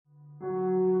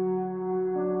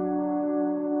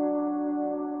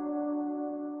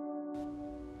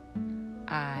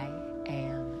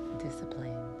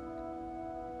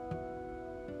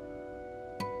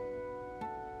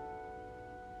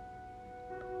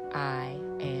I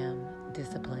am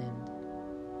disciplined.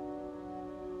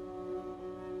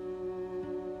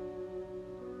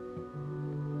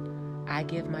 I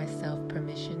give myself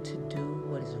permission to do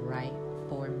what is right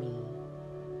for me.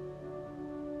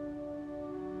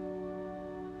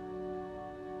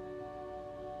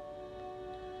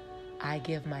 I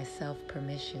give myself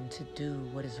permission to do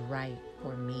what is right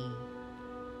for me.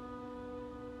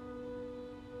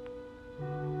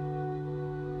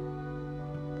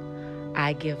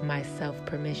 I give myself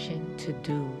permission to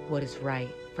do what is right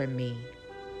for me.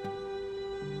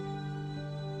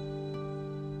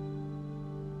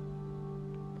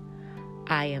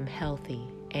 I am healthy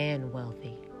and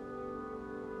wealthy.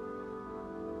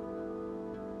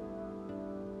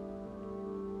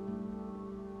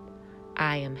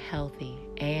 I am healthy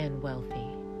and wealthy.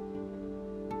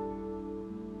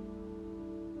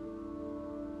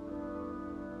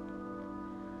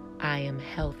 I am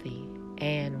healthy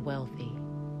and wealthy.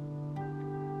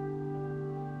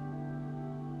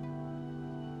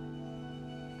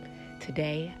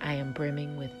 Today, I am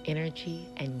brimming with energy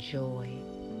and joy.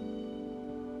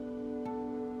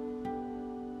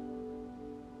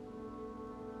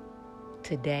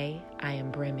 Today, I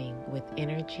am brimming with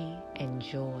energy and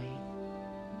joy.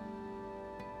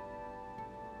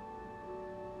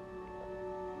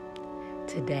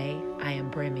 Today, I am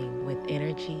brimming with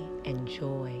energy and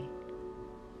joy.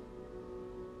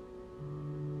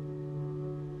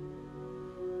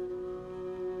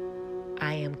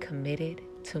 I am committed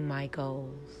to my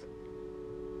goals.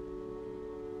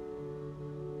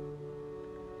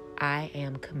 I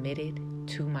am committed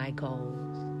to my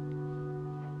goals.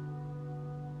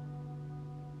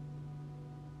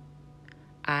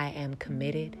 I am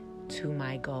committed to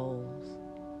my goals.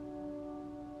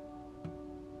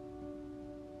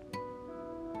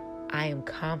 I am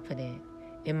confident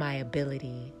in my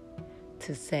ability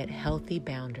to set healthy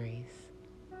boundaries.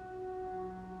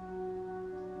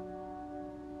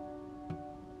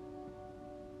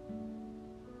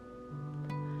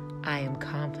 I am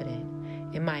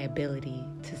confident in my ability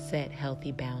to set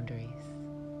healthy boundaries.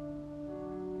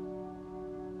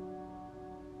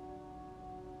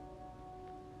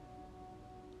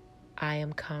 I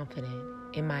am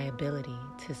confident in my ability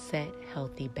to set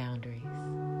healthy boundaries.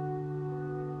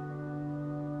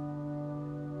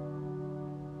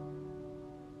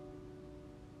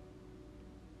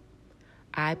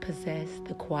 I possess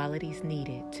the qualities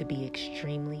needed to be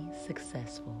extremely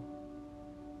successful.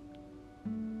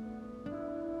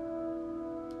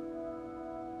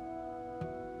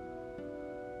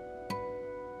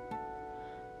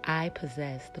 I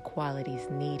possess the qualities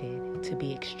needed to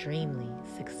be extremely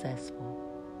successful.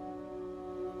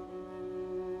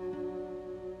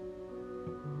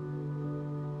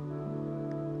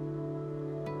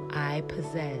 I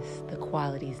possess the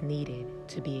qualities needed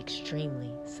to be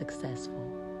extremely successful.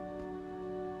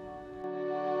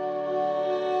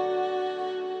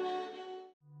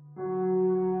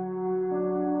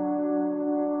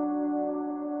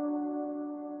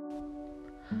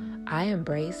 I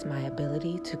embrace my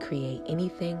ability to create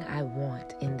anything I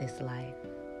want in this life.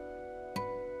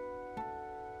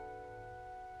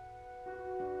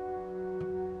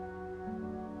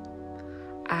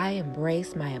 I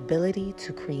embrace my ability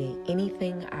to create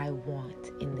anything I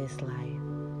want in this life.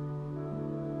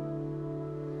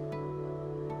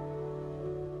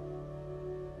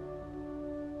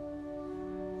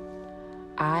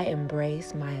 I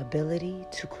embrace my ability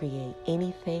to create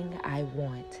anything I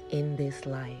want in this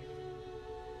life.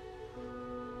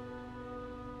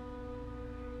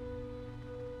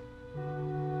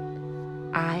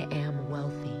 I am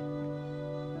wealthy.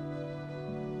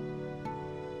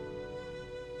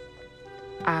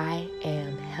 I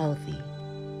am healthy.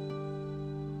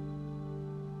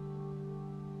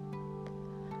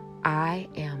 I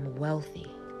am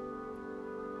wealthy.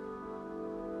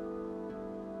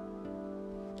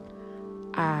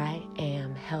 I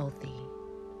am healthy.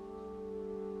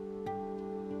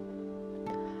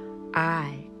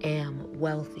 I am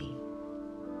wealthy.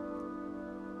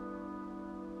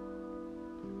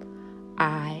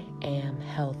 I am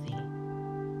healthy.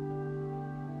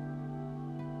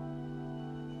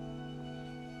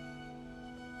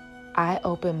 I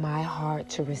open my heart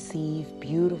to receive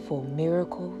beautiful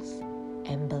miracles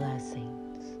and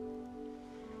blessings.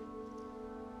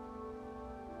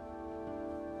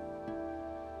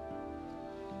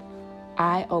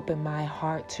 I open my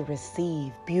heart to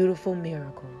receive beautiful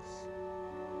miracles.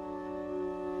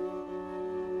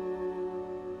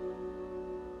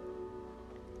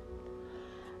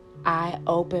 I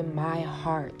open my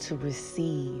heart to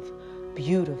receive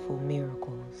beautiful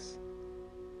miracles.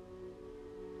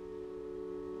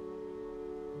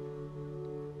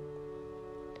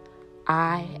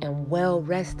 I am well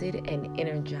rested and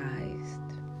energized.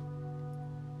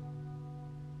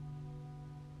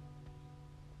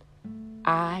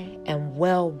 I am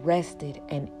well rested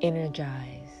and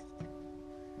energized.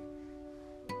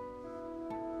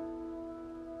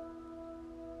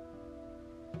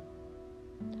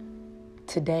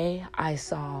 Today, I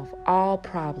solve all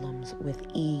problems with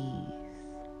ease.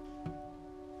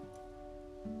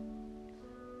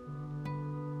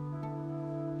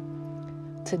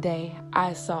 Today,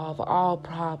 I solve all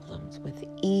problems with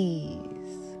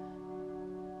ease.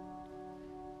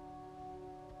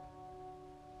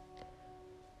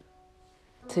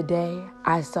 Today,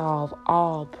 I solve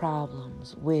all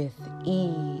problems with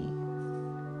ease.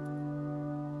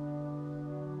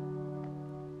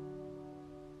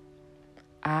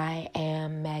 I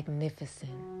am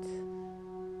magnificent.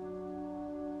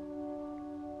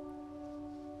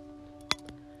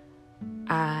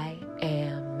 I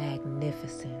am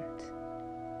magnificent.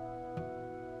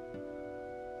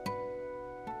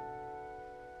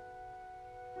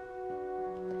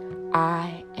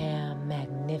 I am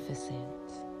magnificent.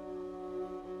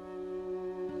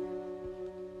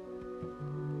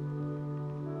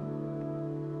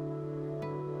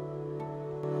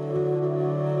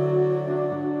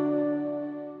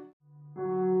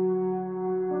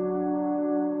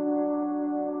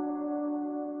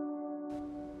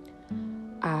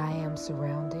 I am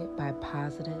surrounded by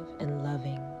positive and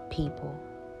loving people.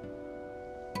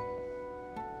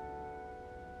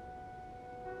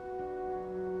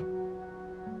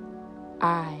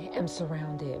 I am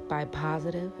surrounded by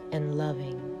positive and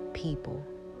loving people.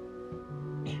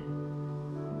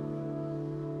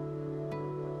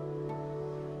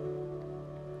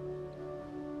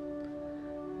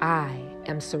 I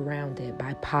am surrounded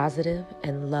by positive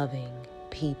and loving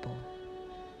people.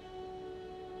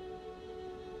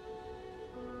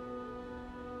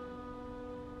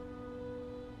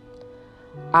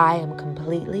 I am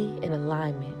completely in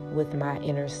alignment with my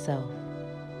inner self.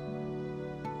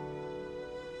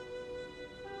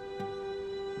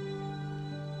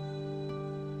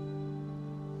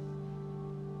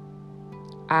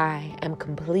 I am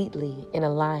completely in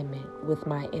alignment with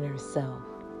my inner self.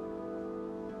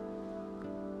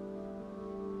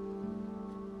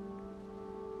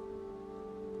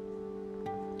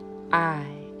 I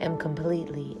am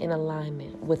completely in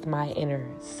alignment with my inner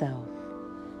self.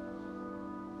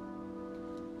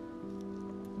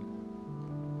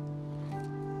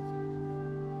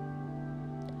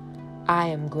 I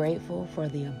am grateful for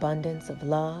the abundance of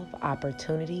love,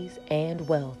 opportunities, and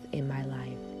wealth in my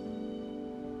life.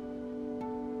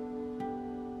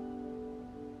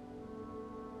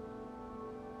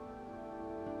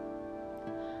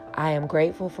 I am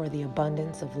grateful for the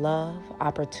abundance of love,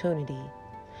 opportunity,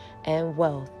 and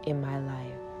wealth in my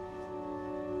life.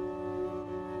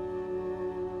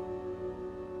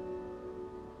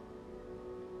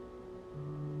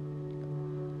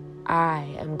 I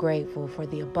am grateful for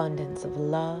the abundance of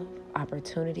love,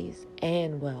 opportunities,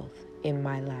 and wealth in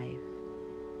my life.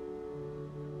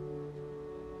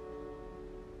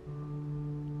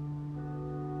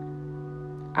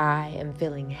 I am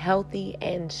feeling healthy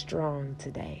and strong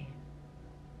today.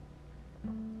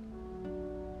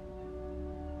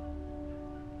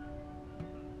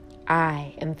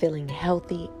 I am feeling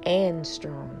healthy and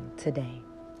strong today.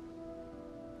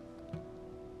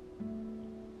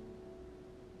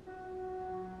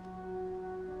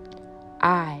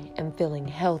 I am feeling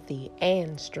healthy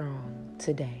and strong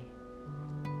today.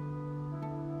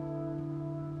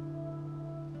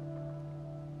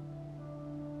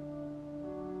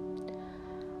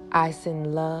 I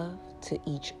send love to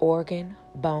each organ,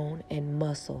 bone, and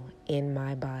muscle in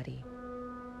my body.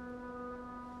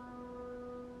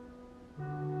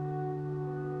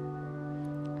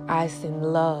 I send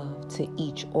love to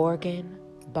each organ,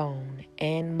 bone,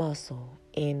 and muscle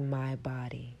in my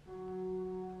body.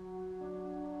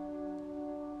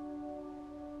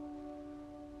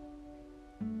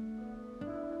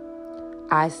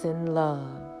 I send love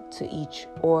to each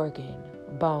organ,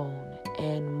 bone,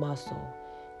 and muscle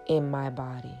in my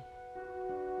body.